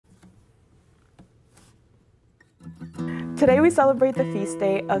Today we celebrate the feast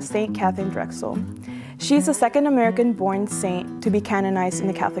day of Saint Katharine Drexel. She's the second American-born saint to be canonized in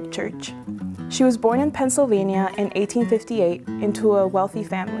the Catholic Church. She was born in Pennsylvania in 1858 into a wealthy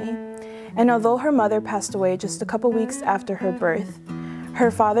family, and although her mother passed away just a couple weeks after her birth, her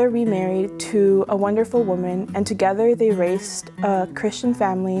father remarried to a wonderful woman, and together they raised a Christian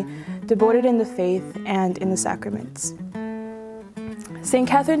family devoted in the faith and in the sacraments. St.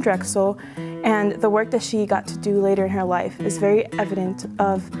 Katharine Drexel and the work that she got to do later in her life is very evident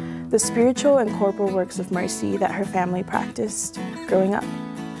of the spiritual and corporal works of mercy that her family practiced growing up.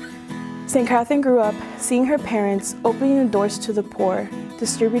 St. Katharine grew up seeing her parents opening the doors to the poor,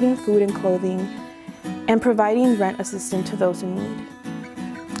 distributing food and clothing, and providing rent assistance to those in need.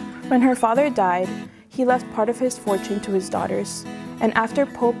 When her father died, he left part of his fortune to his daughters, and after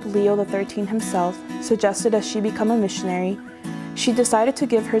Pope Leo XIII himself suggested that she become a missionary, she decided to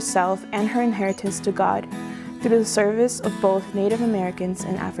give herself and her inheritance to God through the service of both Native Americans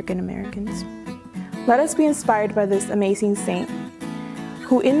and African Americans. Let us be inspired by this amazing saint,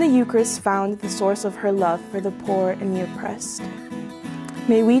 who in the Eucharist found the source of her love for the poor and the oppressed.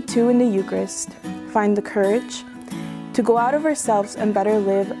 May we too in the Eucharist find the courage to go out of ourselves and better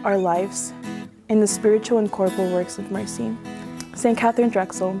live our lives in the spiritual and corporal works of mercy. St. Katharine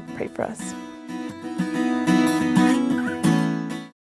Drexel, pray for us.